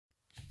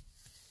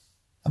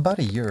About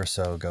a year or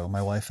so ago,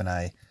 my wife and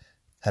I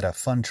had a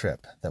fun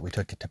trip that we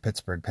took to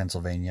Pittsburgh,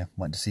 Pennsylvania,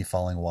 went to see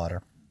falling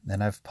water,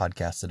 and I've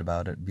podcasted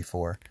about it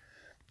before.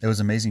 It was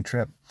an amazing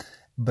trip,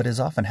 but as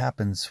often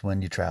happens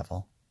when you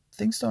travel,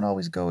 things don't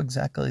always go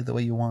exactly the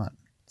way you want.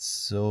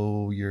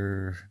 So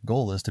your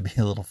goal is to be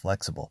a little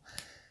flexible.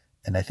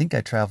 And I think I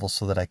travel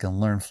so that I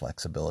can learn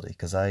flexibility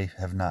because I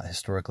have not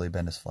historically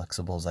been as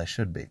flexible as I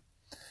should be.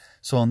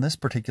 So on this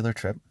particular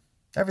trip,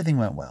 everything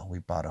went well. We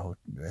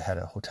had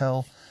a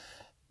hotel,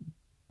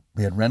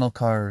 we had rental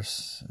car,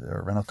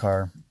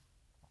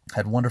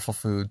 had wonderful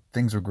food,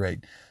 things were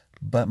great.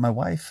 But my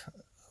wife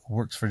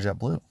works for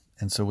JetBlue,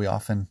 and so we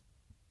often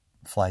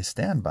fly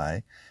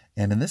standby.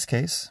 And in this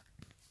case,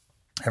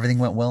 everything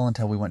went well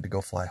until we went to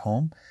go fly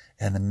home.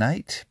 And the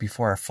night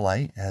before our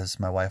flight, as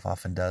my wife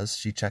often does,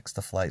 she checks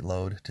the flight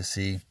load to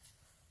see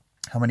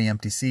how many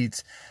empty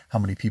seats, how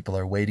many people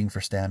are waiting for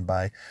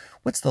standby,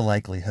 what's the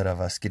likelihood of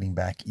us getting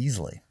back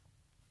easily.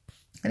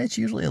 And it's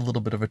usually a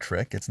little bit of a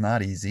trick. It's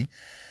not easy.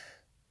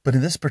 But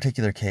in this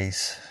particular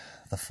case,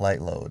 the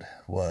flight load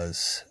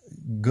was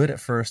good at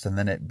first, and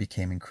then it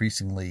became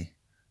increasingly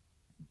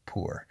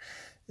poor,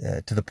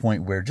 to the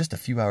point where just a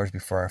few hours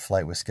before our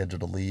flight was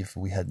scheduled to leave,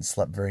 we hadn't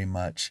slept very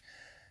much.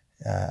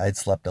 I'd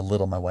slept a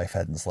little. My wife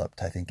hadn't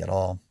slept, I think, at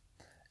all.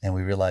 And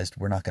we realized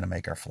we're not going to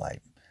make our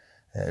flight.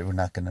 We're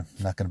not going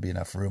to be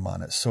enough room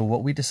on it. So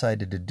what we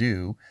decided to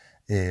do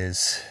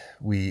is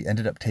we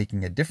ended up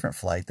taking a different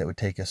flight that would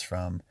take us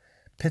from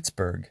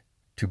Pittsburgh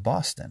to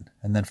Boston,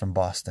 and then from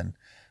Boston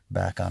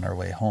back on our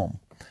way home.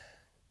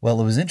 Well,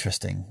 it was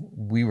interesting.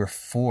 We were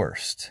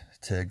forced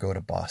to go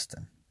to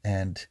Boston.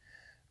 And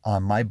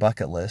on my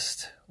bucket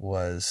list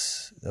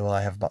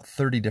I have about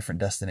 30 different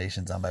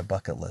destinations on my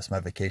bucket list, my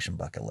vacation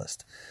bucket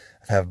list.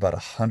 I have about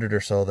 100 or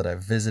so that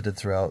I've visited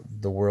throughout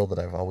the world that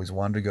I've always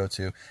wanted to go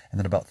to, and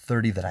then about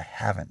 30 that I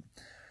haven't.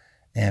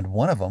 And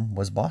one of them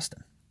was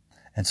Boston.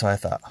 And so I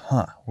thought,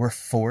 we're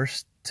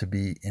forced to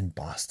be in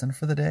Boston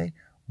for the day?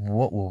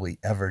 What will we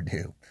ever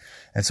do?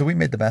 And so we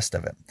made the best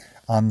of it.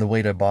 On the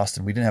way to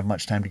Boston, we didn't have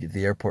much time to get to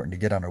the airport and to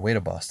get on our way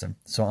to Boston.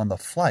 So on the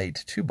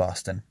flight to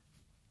Boston,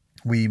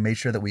 we made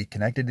sure that we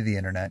connected to the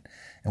internet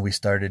and we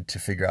started to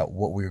figure out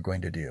what we were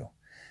going to do.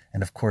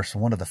 And of course,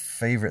 one of the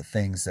favorite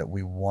things that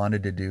we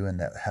wanted to do and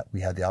that we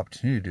had the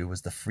opportunity to do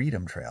was the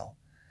Freedom Trail.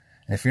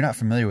 And if you're not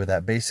familiar with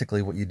that,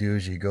 basically what you do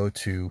is you go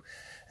to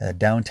a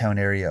downtown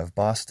area of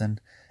Boston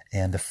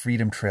and the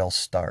Freedom Trail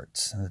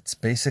starts. And it's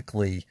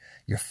basically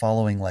you're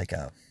following like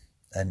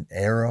an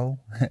arrow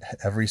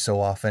every so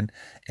often,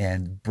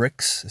 and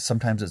bricks.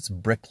 Sometimes it's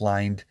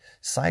brick-lined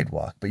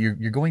sidewalk, but you're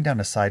going down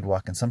a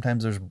sidewalk, and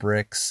sometimes there's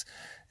bricks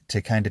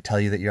to kind of tell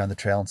you that you're on the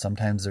trail, and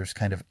sometimes there's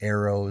kind of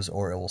arrows,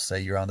 or it will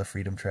say you're on the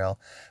Freedom Trail.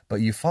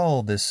 But you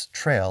follow this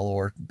trail,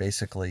 or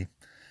basically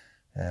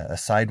a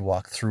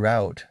sidewalk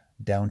throughout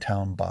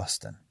downtown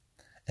Boston.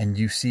 And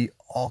you see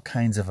all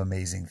kinds of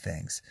amazing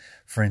things.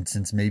 For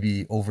instance,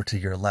 maybe over to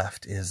your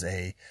left is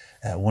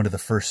one of the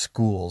first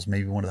schools,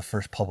 maybe one of the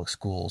first public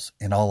schools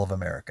in all of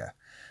America.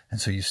 And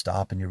so you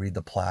stop and you read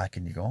the plaque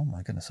and you go, oh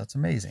my goodness, that's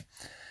amazing.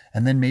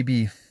 And then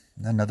maybe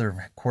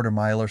another quarter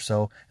mile or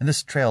so, and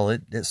this trail,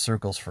 it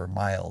circles for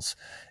miles.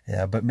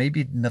 Yeah, but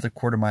maybe another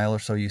quarter mile or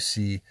so you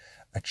see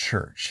a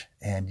church,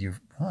 and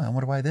I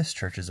wonder why this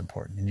church is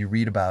important. And you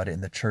read about it,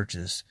 and the church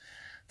is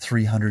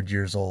 300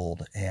 years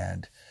old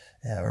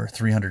or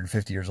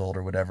 350 years old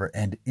or whatever.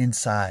 And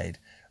inside,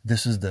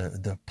 this is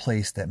the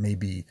place that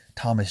maybe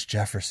Thomas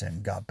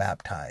Jefferson got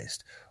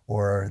baptized,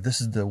 or this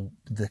is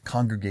the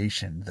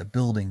congregation, the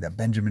building that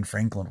Benjamin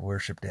Franklin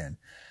worshiped in.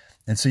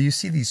 And so you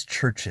see these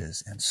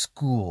churches and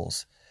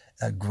schools,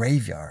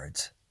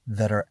 graveyards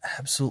that are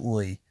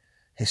absolutely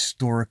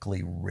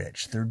historically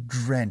rich. They're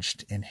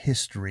drenched in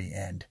history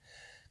and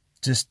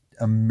just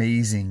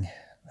amazing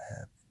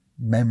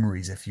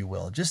memories, if you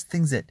will, just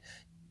things that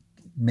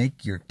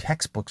make your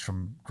textbooks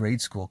from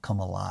grade school come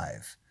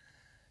alive.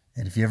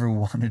 And if you ever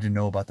wanted to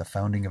know about the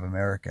founding of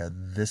America,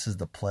 this is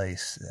the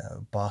place.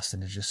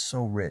 Boston is just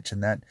so rich,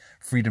 and that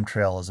Freedom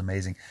Trail is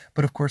amazing.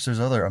 But of course, there's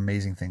other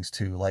amazing things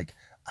too. Like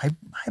I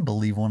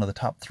believe one of the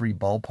top 3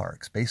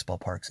 baseball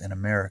parks in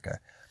America,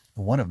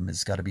 one of them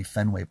has got to be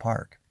Fenway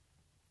Park.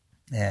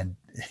 And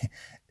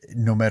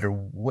no matter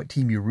what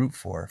team you root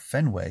for,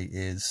 Fenway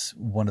is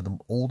one of the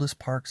oldest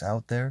parks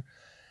out there,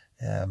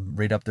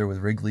 right up there with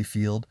Wrigley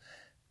Field.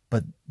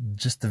 But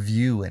just the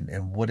view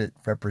and what it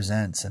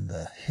represents and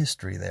the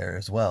history there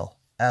as well,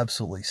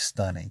 absolutely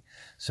stunning.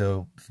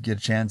 So if you get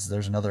a chance,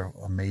 there's another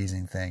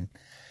amazing thing.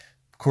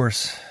 Of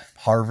course,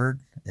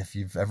 Harvard, if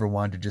you've ever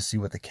wanted to just see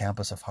what the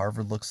campus of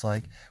Harvard looks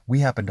like,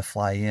 we happened to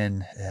fly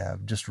in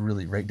just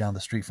really right down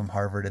the street from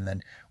Harvard, and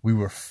then we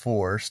were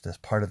forced, as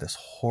part of this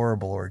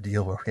horrible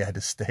ordeal where we had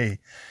to stay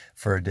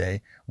for a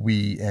day,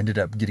 we ended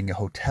up getting a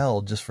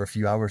hotel just for a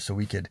few hours so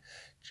we could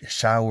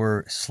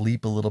shower,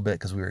 sleep a little bit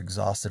because we were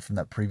exhausted from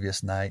that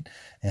previous night.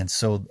 And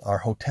so our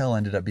hotel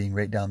ended up being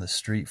right down the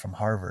street from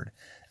Harvard.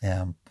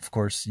 Of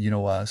course, you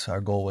know us, our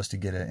goal was to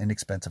get an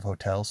inexpensive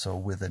hotel. So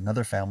with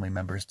another family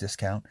member's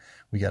discount,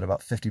 we got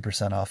about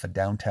 50% off a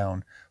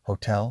downtown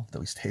hotel that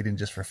we stayed in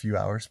just for a few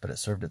hours, but it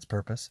served its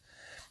purpose.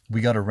 We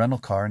got a rental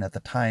car, and at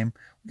the time,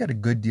 we got a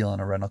good deal on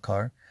a rental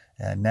car.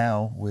 And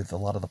now, with a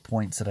lot of the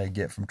points that I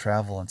get from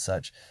travel and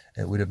such,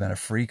 it would have been a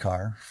free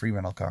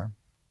rental car.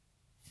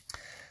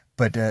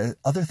 But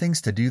other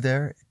things to do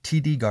there,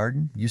 TD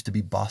Garden, used to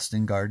be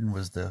Boston Garden,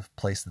 was the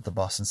place that the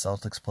Boston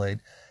Celtics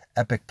played.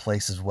 Epic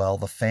place as well.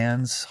 The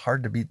fans,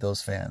 hard to beat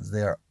those fans.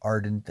 They are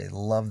ardent. They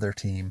love their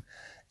team.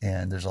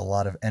 And there's a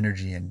lot of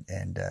energy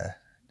and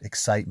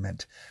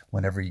excitement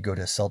whenever you go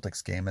to a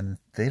Celtics game. And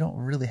they don't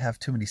really have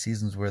too many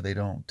seasons where they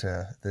don't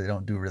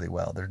do really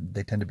well.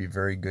 They tend to be a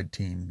very good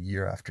team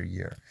year after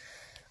year.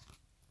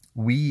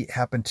 We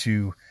happen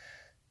to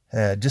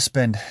just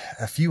spend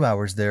a few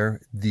hours there.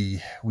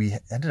 We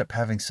ended up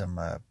having some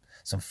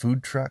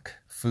food truck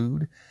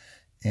food,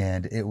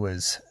 and it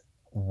was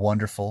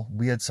wonderful.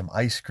 We had some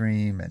ice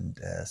cream and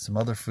some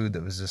other food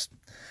that was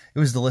it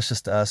was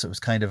delicious to us. It was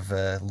kind of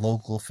a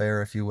local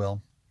fare, if you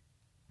will.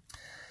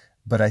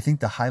 But I think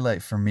the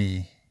highlight for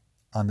me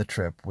on the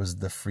trip was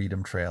the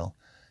Freedom Trail.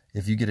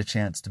 If you get a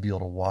chance to be able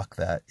to walk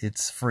that,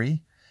 it's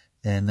free.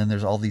 And then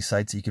there's all these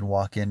sites that you can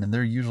walk in, and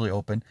they're usually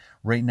open.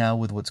 Right now,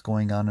 with what's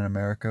going on in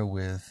America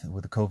with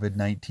the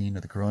COVID-19 or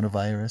the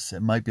coronavirus,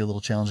 it might be a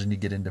little challenging to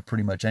get into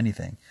pretty much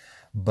anything.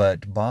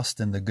 But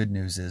Boston, the good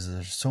news is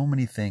there's so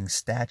many things,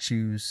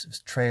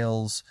 statues,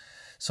 trails,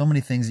 so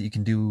many things that you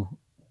can do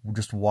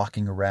just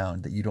walking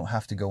around that you don't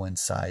have to go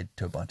inside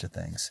to a bunch of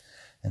things.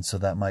 And so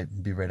that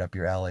might be right up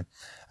your alley.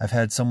 I've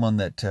had someone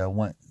that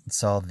went and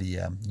saw the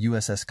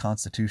USS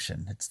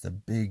Constitution. It's the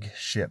big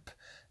ship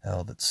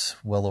that's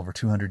well over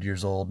 200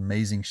 years old,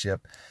 amazing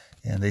ship.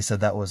 And they said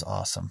that was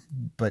awesome.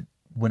 But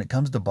when it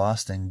comes to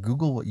Boston,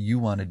 Google what you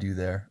want to do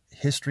there.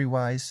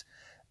 History-wise,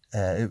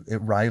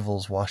 it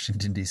rivals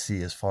Washington,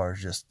 D.C. as far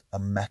as just a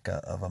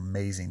mecca of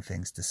amazing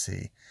things to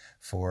see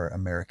for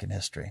American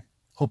history.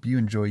 Hope you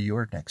enjoy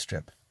your next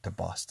trip to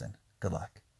Boston. Good luck.